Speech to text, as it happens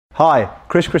Hi,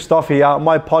 Chris Christophe here,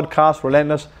 my podcast,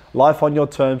 Relentless, Life on Your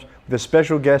Terms, with a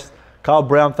special guest, Carl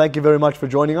Brown. Thank you very much for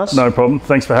joining us. No problem.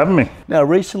 Thanks for having me. Now,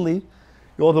 recently,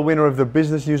 you're the winner of the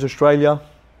Business News Australia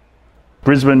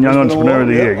Brisbane Young Entrepreneur of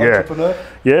the Year. Entrepreneur.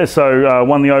 Yeah, so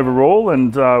won the overall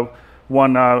and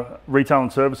won retail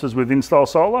and services with InStyle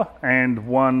Solar and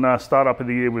won Startup of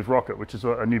the Year with Rocket, which is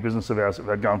a new business of ours that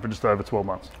we've had going for just over 12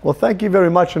 months. Well, thank you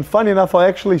very much. And funny enough, I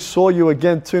actually saw you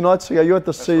again 2 nights ago. You were at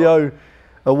the CEO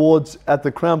Awards at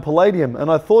the Crown Palladium,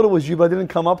 and I thought it was you, but I didn't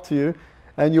come up to you.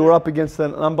 And you were up against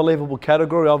an unbelievable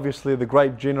category. Obviously, the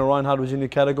great Gina Reinhardt was in your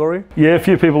category. Yeah, a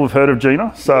few people have heard of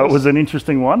Gina, so It was an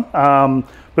interesting one. But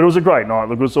it was a great night.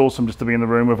 Look, it was awesome just to be in the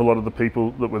room with a lot of the people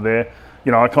that were there.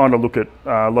 You know, I kind of look at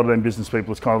a lot of them business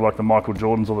people as kind of like the Michael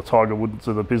Jordans or the Tiger Woods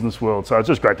of the business world. So it's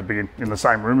just great to be in the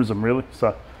same room as them, really.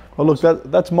 So. Well, look,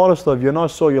 that's modest of you. And I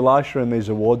saw you last year in these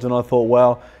awards, and I thought,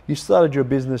 wow, you started your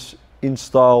business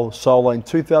InStyle Solar in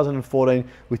 2014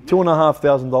 with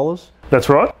 $2,500. That's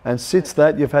right. And since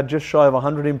that, you've had just shy of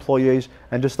 100 employees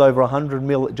and just over 100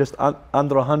 mil,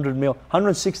 under 100 mil,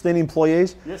 116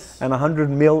 employees, yes, and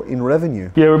 100 mil in revenue.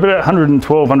 Yeah, we're about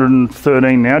 112,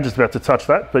 113 now, just about to touch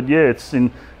that. But yeah, it's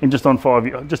in just on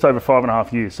just over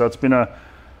 5.5 years. So it's been a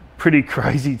pretty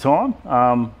crazy time.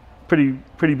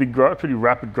 Pretty big growth, pretty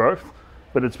rapid growth.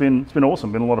 But it's been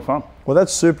awesome, been a lot of fun. Well,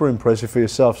 that's super impressive for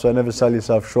yourself, so never sell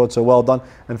yourself short, so well done,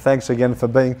 and thanks again for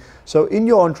being. So in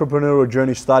your entrepreneurial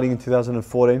journey starting in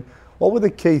 2014, what were the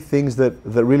key things that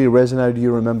really resonated?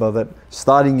 You remember that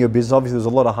starting your business, obviously there's a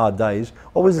lot of hard days.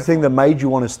 What was the thing that made you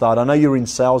want to start? I know you were in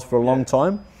sales for a long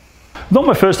time. Not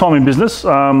my first time in business.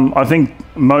 I think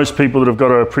most people that have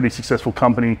got a pretty successful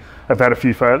company have had a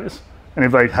few failures. And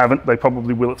if they haven't, they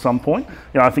probably will at some point.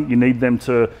 You know, I think you need them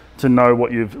to know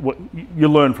what you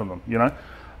learn from them. You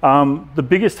know, the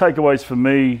biggest takeaways for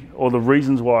me, or the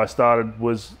reasons why I started,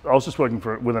 was I was just working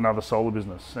with another solar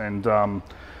business, and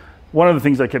one of the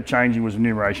things they kept changing was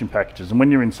remuneration packages. And when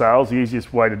you're in sales, the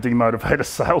easiest way to demotivate a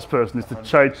salesperson is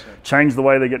to change the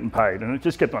way they're getting paid, and it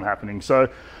just kept on happening. So,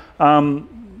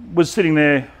 was sitting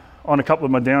there on a couple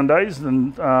of my down days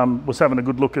and was having a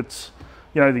good look at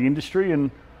the industry,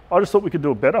 and I just thought we could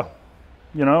do it better,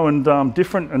 and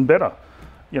different and better,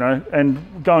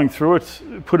 and going through it,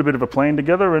 put a bit of a plan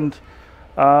together, and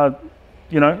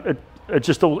it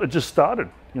just started.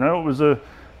 It was a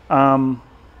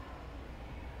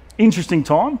interesting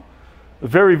time, a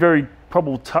very, very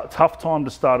probably tough time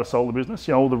to start a solar business.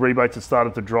 All the rebates had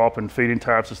started to drop and feed-in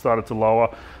tariffs had started to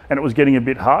lower, and it was getting a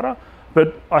bit harder.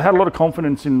 But I had a lot of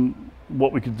confidence in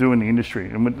what we could do in the industry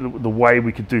and the way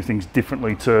we could do things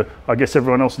differently to, I guess,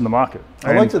 everyone else in the market.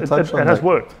 I'd like to touch on that. It has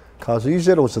worked. Carl, so you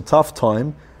said it was a tough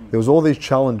time. There was all these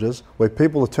challenges where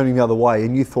people are turning the other way,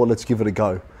 and you thought, let's give it a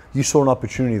go. You saw an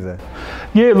opportunity there.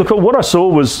 Yeah, look, what I saw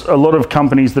was a lot of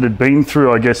companies that had been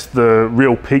through, I guess, the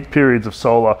real peak periods of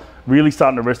solar really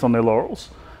starting to rest on their laurels.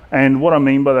 And what I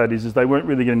mean by that is they weren't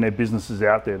really getting their businesses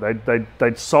out there.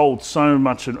 They'd sold so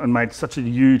much and made such a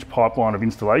huge pipeline of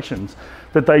installations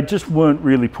that they just weren't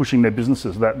really pushing their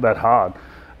businesses that hard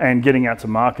and getting out to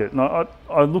market. And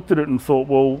I looked at it and thought,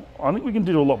 well, I think we can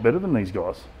do a lot better than these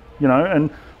guys, And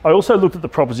I also looked at the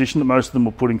proposition that most of them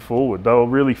were putting forward. They were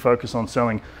really focused on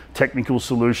selling technical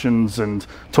solutions and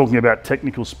talking about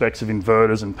technical specs of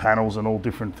inverters and panels and all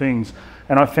different things.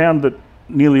 And I found that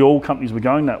nearly all companies were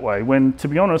going that way, when, to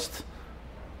be honest,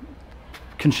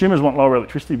 consumers want lower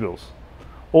electricity bills.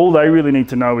 All they really need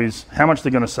to know is how much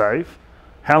they're going to save,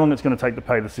 how long it's going to take to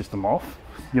pay the system off,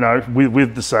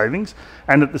 with the savings,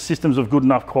 and that the system's of good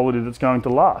enough quality that's going to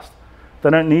last. They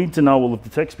don't need to know all of the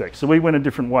tech specs. So we went a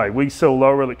different way. We sell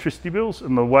lower electricity bills,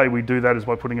 and the way we do that is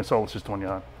by putting a solar system on your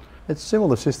home. It's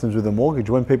similar systems with a mortgage.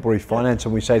 When people refinance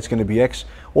and we say it's going to be X,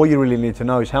 all you really need to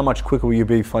know is how much quicker will you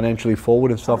be financially forward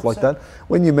and stuff 100%. Like that.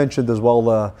 When you mentioned as well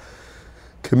the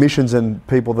commissions and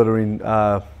people that are in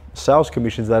sales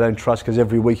commissions they don't trust because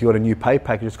every week you got a new pay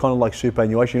package, it's kind of like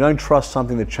superannuation. You don't trust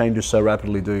something that changes so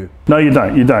rapidly, do you? No, you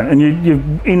don't. And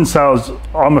you in sales,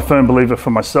 I'm a firm believer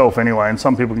for myself anyway, and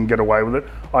some people can get away with it.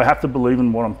 I have to believe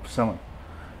in what I'm selling.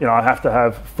 I have to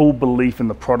have full belief in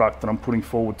the product that I'm putting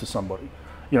forward to somebody.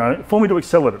 For me to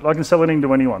excel at it, I can sell it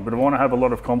into anyone, but if I want to have a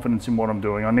lot of confidence in what I'm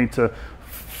doing, I need to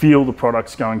feel the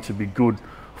product's going to be good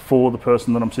for the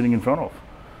person that I'm sitting in front of.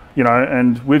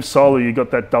 And with solar, you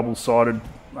got that double-sided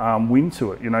win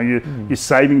to it. You're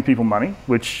saving people money,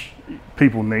 which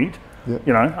people need. Yep.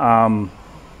 And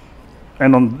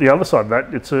on the other side of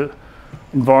that, it's a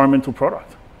environmental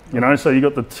product. You know, so you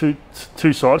got the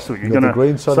two sides to it. You're got going the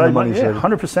green side and the money side.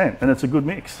 100%, and it's a good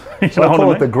mix. You So know I what call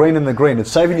I it the mean? green and the green. It's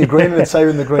saving your green and it's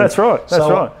saving the green. That's right. That's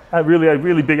So, right. A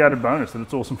really big added bonus that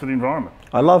it's awesome for the environment.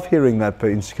 I love hearing that,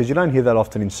 because you don't hear that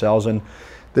often in sales, and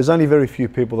there's only very few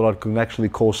people that I can actually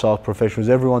call sales professionals.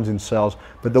 Everyone's in sales,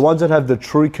 but the ones that have the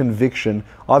true conviction.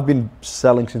 I've been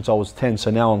selling since I was 10, so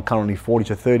now I'm currently 40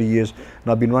 to 30 years,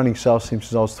 and I've been running sales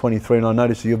since I was 23, and I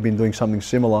noticed that you've been doing something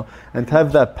similar, and to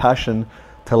have that passion,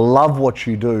 to love what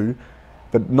you do,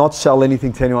 but not sell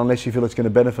anything to anyone unless you feel it's going to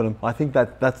benefit them. I think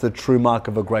that's the true mark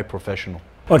of a great professional.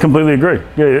 I completely agree.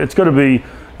 Yeah, it's got to be, you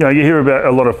know, you hear about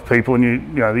a lot of people, and you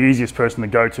know, the easiest person to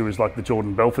go to is like the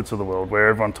Jordan Belforts of the world, where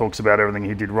everyone talks about everything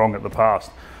he did wrong at the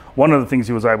past. One of the things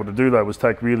he was able to do, though, was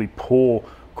take really poor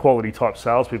quality type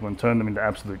salespeople and turn them into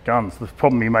absolute guns. The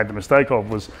problem he made the mistake of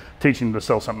was teaching them to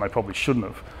sell something they probably shouldn't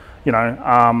have. You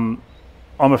know,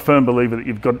 I'm a firm believer that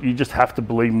you just have to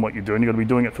believe in what you're doing. You've got to be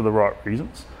doing it for the right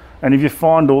reasons. And if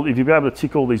you're able to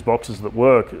tick all these boxes that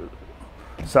work,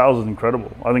 sales is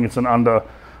incredible. I think it's an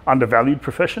undervalued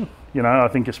profession. You know, I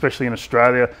think especially in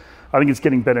Australia, I think it's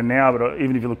getting better now, but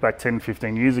even if you look back 10,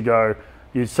 15 years ago,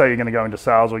 you say you're going to go into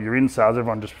sales or you're in sales,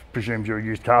 everyone just presumes you're a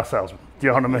used car salesman. Do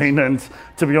you know what I mean? And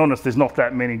to be honest, there's not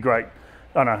that many great,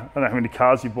 I don't know how many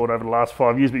cars you've bought over the last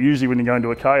 5 years, but usually when you go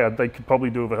into a car, they could probably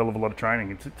do with a hell of a lot of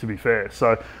training, to be fair.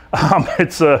 So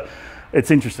it's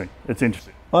interesting. It's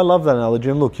interesting. I love that analogy.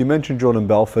 And look, you mentioned Jordan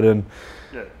Belfort, and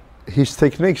his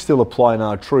techniques still apply and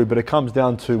are true, but it comes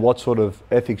down to what sort of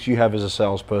ethics you have as a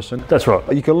salesperson. That's right.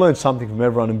 You can learn something from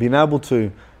everyone, and being able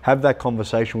to have that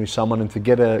conversation with someone and to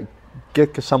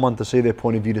get someone to see their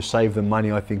point of view to save them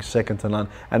money, I think second to none.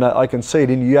 And I can see it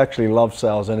in you. You actually love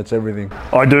sales, and it's everything.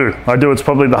 I do. It's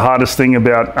probably the hardest thing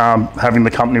about having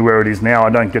the company where it is now. I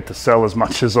don't get to sell as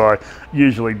much as I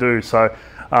usually do. So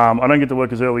I don't get to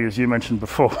work as early as you mentioned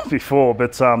before.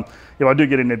 But if I do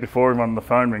get in there before everyone on the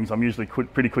phone rings, I'm usually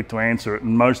pretty quick to answer it,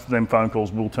 and most of them phone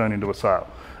calls will turn into a sale.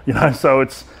 You know, so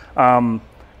it's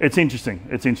interesting.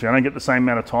 It's interesting. I don't get the same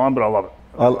amount of time, but I love it.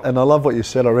 And I love what you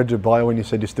said. I read your bio when you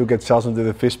said you still get sales and do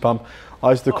the fist pump. I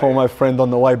used to call my friend on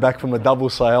the way back from a double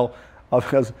sale,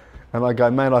 and I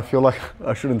go, man, I feel like,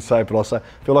 I shouldn't say it, but I'll say,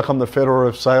 I feel like I'm the Federer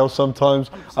of sales sometimes.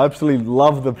 100%. I absolutely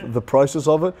love the process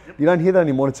of it. You don't hear that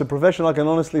anymore. It's a profession. I can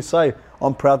honestly say,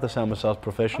 I'm proud to say I'm a sales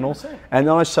professional. 100%. And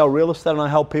then I sell real estate and I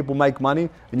help people make money.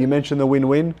 And you mentioned the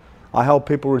win-win. I help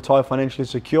people retire financially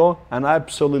secure, and I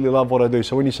absolutely love what I do.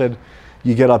 So when you said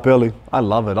you get up early, I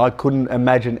love it. I couldn't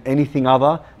imagine anything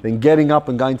other than getting up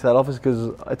and going to that office,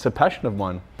 because it's a passion of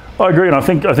mine. I agree, and I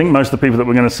think most of the people that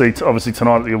we're going to see obviously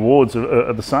tonight at the awards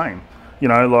are the same. You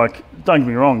know, like, don't get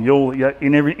me wrong,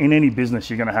 in any business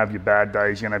you're going to have your bad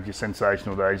days, you're going to have your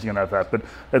sensational days, you're going to have that. But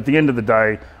at the end of the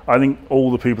day, I think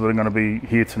all the people that are going to be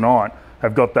here tonight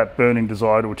have got that burning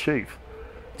desire to achieve.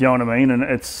 Do you know what I mean? And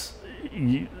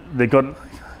you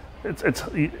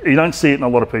don't see it in a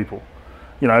lot of people.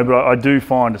 You know, but I do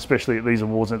find, especially at these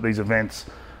awards and at these events,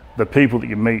 the people that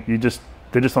you meet, they're just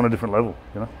on a different level,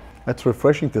 you know. That's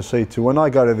refreshing to see too. When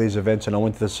I go to these events and I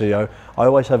went to the CEO, I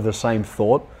always have the same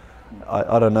thought.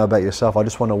 I don't know about yourself, I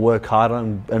just want to work harder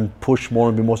and push more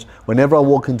and be more. Whenever I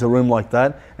walk into a room like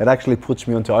that, it actually puts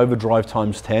me onto overdrive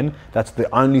times 10. That's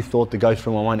the only thought that goes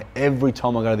through my mind every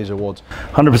time I go to these awards.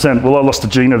 100%. Well, I lost to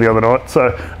Gina the other night,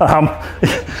 so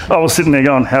I was sitting there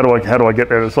going, how do I get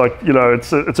there? It's like, you know,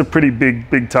 it's a pretty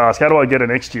big task. How do I get her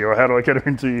next year, or how do I get her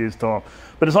in 2 years' time?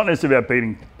 But it's not necessarily about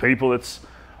beating people. It's,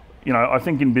 you know, I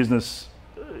think in business,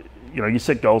 you know, you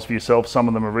set goals for yourself. Some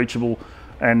of them are reachable.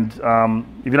 And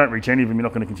if you don't reach any of them, you're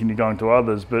not going to continue going to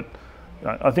others. But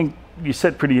I think you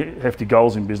set pretty hefty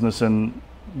goals in business, and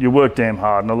you work damn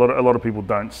hard. And a lot of people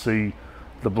don't see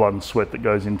the blood and sweat that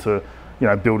goes into, you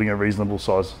know, building a reasonable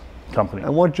size company.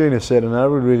 And what Gina said, and that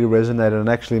really resonated and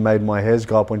actually made my hairs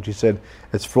go up when she said,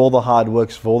 it's for all the hard work,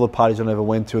 it's for all the parties I never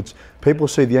went to. It's people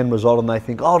see the end result and they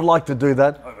think, oh, I'd like to do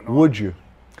that. Overnight. Would you?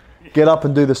 Get up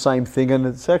and do the same thing. And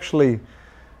it's actually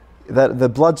that the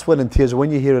blood, sweat and tears.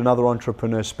 When you hear another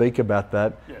entrepreneur speak about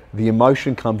that, the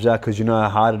emotion comes out because you know how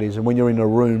hard it is. And when you're in a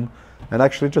room, and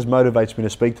actually it just motivates me to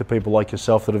speak to people like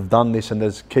yourself that have done this and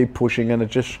just keep pushing, and it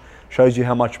just shows you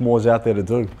how much more is out there to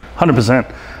do. 100%.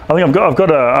 I think I've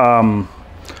got a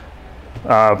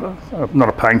not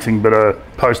a painting, but a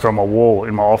poster on my wall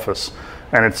in my office,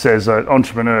 and it says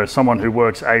entrepreneur, someone who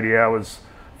works 80 hours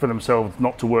for themselves,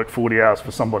 not to work 40 hours for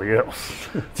somebody else.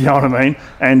 Do you know what I mean?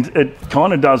 And it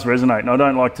kind of does resonate. And I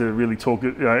don't like to really talk,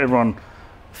 you know, everyone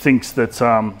thinks that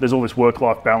there's all this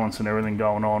work-life balance and everything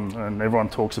going on, and everyone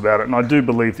talks about it. And I do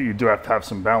believe that you do have to have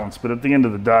some balance. But at the end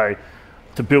of the day,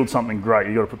 to build something great,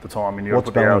 you got to put the time in. You got to What's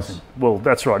put the hours balance? in. Well,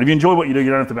 that's right. If you enjoy what you do, you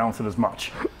don't have to balance it as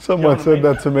much. Someone said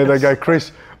that to me. They go,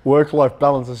 Chris, work-life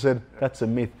balance. I said, that's a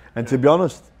myth. And to be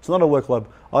honest, it's not a work-life.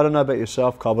 I don't know about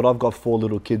yourself, Carl, but I've got 4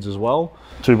 little kids as well.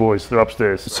 2 boys, they're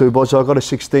upstairs. 2 boys. So I've got a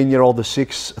 16-year-old, a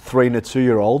 6, 3, and a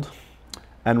 2-year-old,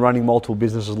 and running multiple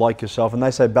businesses like yourself. And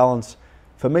they say balance.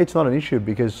 For me, it's not an issue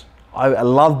because I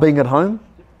love being at home.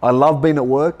 I love being at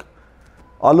work.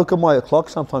 I look at my clock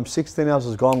sometimes, 16 hours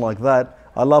has gone like that.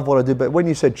 I love what I do. But when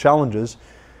you said challenges,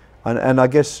 and I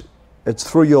guess it's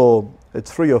through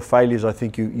your failures, I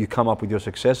think you come up with your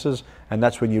successes, and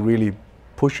that's when you really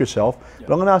push yourself. Yep.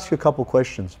 But I'm going to ask you a couple of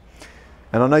questions,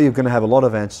 and I know you're going to have a lot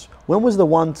of answers. When was the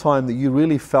one time that you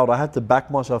really felt I had to back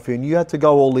myself here and you had to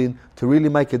go all in to really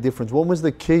make a difference? When was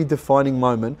the key defining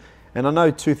moment? And I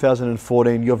know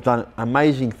 2014, you've done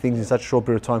amazing things in such a short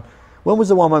period of time. When was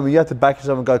the one moment you had to back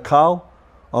yourself and go, Carl,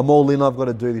 I'm all in, I've got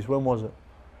to do this? When was it?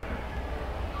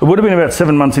 It would have been about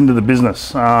 7 months into the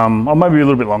business, or maybe a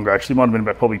little bit longer actually. It might have been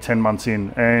about probably 10 months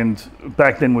in. And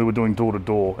back then we were doing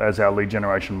door-to-door as our lead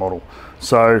generation model.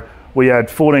 So we had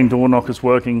 14 door knockers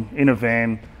working in a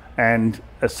van, and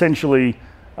essentially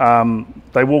the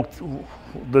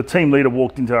team leader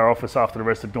walked into our office after the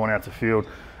rest had gone out to field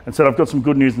and said, I've got some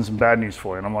good news and some bad news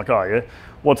for you. And I'm like, oh yeah,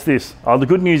 what's this? The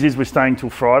good news is we're staying till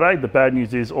Friday. The bad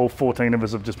news is all 14 of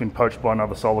us have just been poached by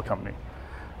another solar company.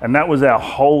 And that was our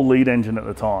whole lead engine at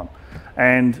the time.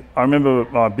 And I remember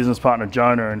my business partner,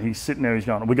 Jonah, and he's sitting there, he's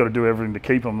going, we've got to do everything to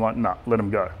keep him. I'm like, nah, let him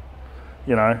go.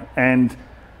 You know, and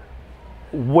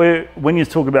when you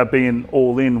talk about being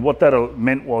all in, what that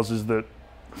meant is that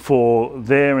for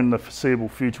there in the foreseeable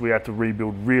future, we had to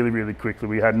rebuild really, really quickly.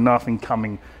 We had nothing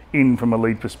coming in from a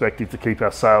lead perspective to keep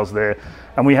our sales there.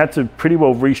 And we had to pretty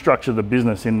well restructure the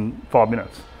business in 5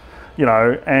 minutes, you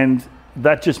know, and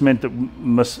that just meant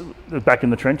that back in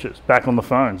the trenches, back on the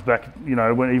phones, back, you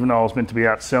know, even though I was meant to be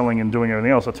out selling and doing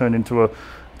everything else, I turned into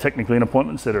technically an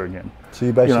appointment setter again. So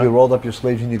you basically rolled up your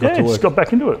sleeves and you got to work. Yeah, just got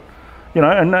back into it. You know,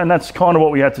 and that's kind of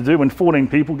what we had to do. When 14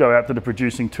 people go out that are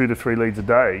producing 2 to 3 leads a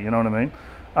day, you know what I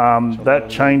mean? That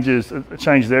changes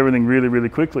everything really, really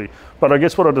quickly. But I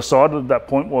guess what I decided at that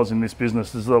point was in this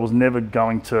business is that I was never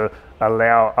going to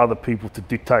allow other people to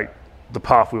dictate the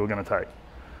path we were going to take.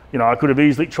 You know, I could have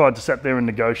easily tried to sit there and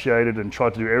negotiated and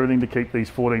tried to do everything to keep these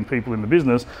 14 people in the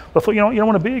business. But I thought, you know what, you don't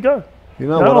want to be a go. You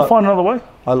know what, I'll find another way.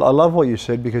 I love what you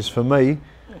said, because for me,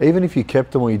 even if you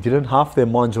kept them or you didn't, half their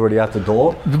mind's already out the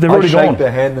door. They're already gone. I shake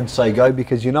their hand and say go,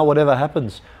 because you know whatever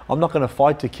happens, I'm not going to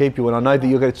fight to keep you. And I know that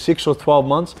you'll get 6 or 12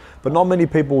 months, but not many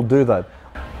people will do that.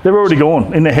 They're already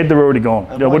gone. In their head, they're already gone.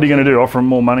 Yeah, what are you going to do? Offer them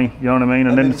more money? You know what I mean?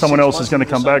 And then someone else is going to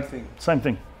come back. Same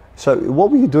thing. So what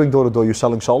were you doing door to door? You're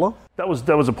selling solar? That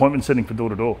was appointment setting for door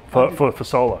to door for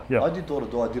solar. Yeah. I did door to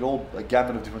door. I did all a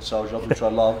gamut of different sales jobs, which I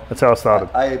love. That's how I started.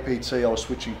 At AAPT, I was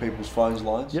switching people's phones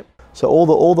lines. Yep. So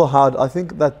all the hard, I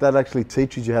think that actually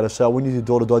teaches you how to sell. When you do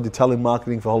door to door, I did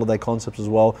telemarketing for Holiday Concepts as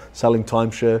well, selling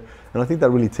timeshare, and I think that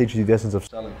really teaches you the essence of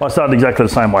selling. I started exactly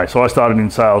the same way. So I started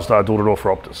in sales, door to door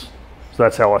for Optus. So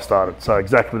that's how I started. So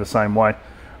exactly the same way.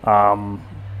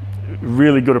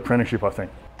 Really good apprenticeship, I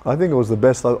think. I think it was the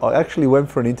best. I actually went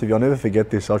for an interview. I'll never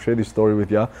forget this. I'll share this story with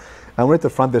you. And we're at the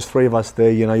front. There's 3 of us there.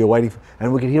 You know, you're waiting,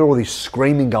 and we could hear all this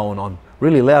screaming going on,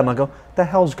 really loud. And I go, "What the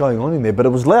hell's going on in there?" But it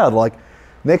was loud. Like,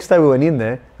 next day we went in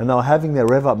there, and they were having their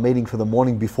rev up meeting for the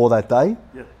morning before that day.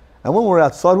 Yeah. And when we were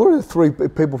outside, we were 3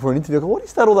 people for an interview. I go, "What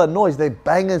is that? All that noise?" They're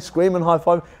banging, screaming, high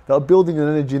five. They were building an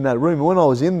energy in that room. And when I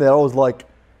was in there, I was like,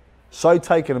 so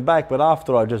taken aback. But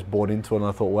after I just bought into it, and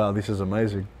I thought, "Wow, this is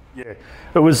amazing." Yeah,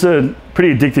 it was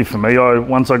pretty addictive for me.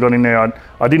 Once I got in there,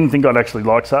 I didn't think I'd actually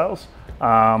like sales.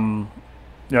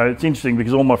 You know, it's interesting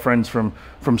because all my friends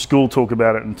from school talk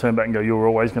about it and turn back and go, "You were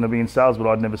always going to be in sales," but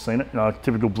I'd never seen it. You know, a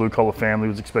typical blue collar family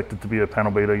was expected to be a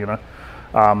panel beater. You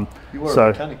know, you were a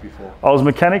mechanic before. I was a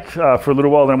mechanic for a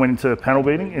little while, then I went into panel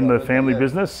beating in the family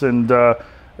business, and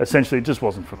essentially it just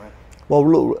wasn't for me. Well,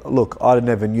 look, I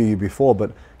never knew you before,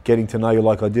 but getting to know you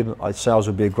like I did, sales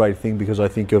would be a great thing because I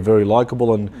think you're very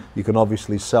likable and you can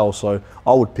obviously sell. So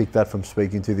I would pick that from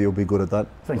speaking to you. You'll be good at that.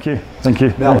 Thank you. Thank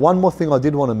you. Now, one more thing I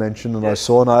did want to mention, and I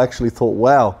saw, and I actually thought,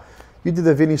 wow, you did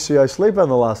the Vinny CO sleeper in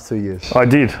the last 2 years. I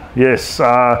did, yes.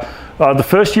 The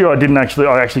first year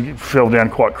I actually fell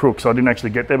down quite crook, so I didn't actually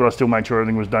get there, but I still made sure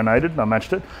everything was donated and I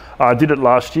matched it. I did it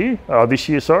this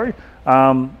year, sorry.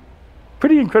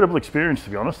 Pretty incredible experience,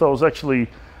 to be honest. I was actually,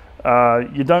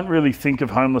 you don't really think of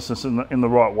homelessness in the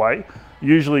right way.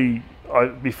 Usually,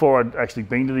 before I'd actually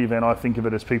been to the event, I think of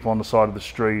it as people on the side of the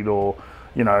street or,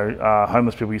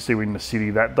 homeless people you see in the city,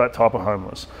 that type of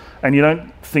homeless. And you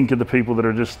don't think of the people that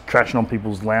are just trashing on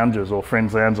people's lounges or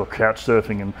friends' lounges or couch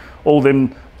surfing and all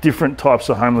them different types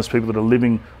of homeless people that are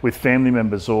living with family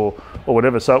members or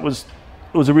whatever. So it was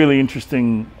a really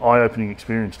interesting, eye-opening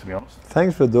experience, to be honest.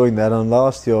 Thanks for doing that. And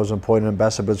last year I was on Point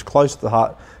Ambassador, but it's close to the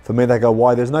heart for me. They go,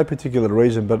 why? There's no particular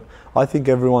reason, but I think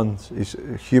everyone is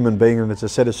a human being, and it's a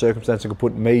set of circumstances that could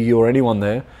put me, you, or anyone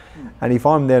there. And if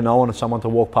I'm there and I want someone to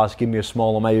walk past, give me a smile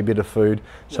or maybe a bit of food.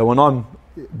 So when I'm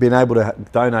being able to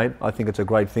donate, I think it's a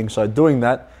great thing. So doing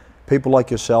that, people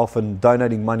like yourself and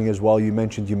donating money as well. You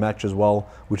mentioned you match as well,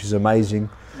 which is amazing.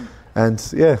 And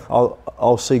yeah,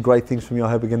 I'll see great things from you, I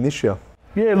hope, again this year.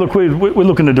 Yeah, look, we're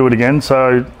looking to do it again,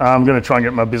 so I'm going to try and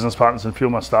get my business partners and a few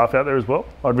of my staff out there as well.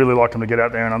 I'd really like them to get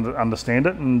out there and understand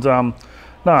it. And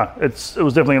it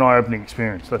was definitely an eye-opening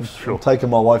experience, that's for sure. I'm taking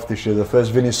my wife this year, the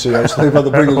first Vinny seriously, about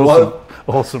to bring his wife.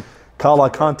 Awesome. Carl, I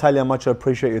can't tell you how much I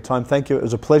appreciate your time. Thank you. It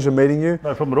was a pleasure meeting you.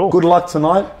 No problem at all. Good luck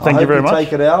tonight. Thank you very much.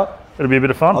 Take it out. It'll be a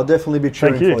bit of fun. I'll definitely be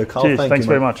cheering for you, Carl. Cheers. Thanks you,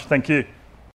 very much. Thank you.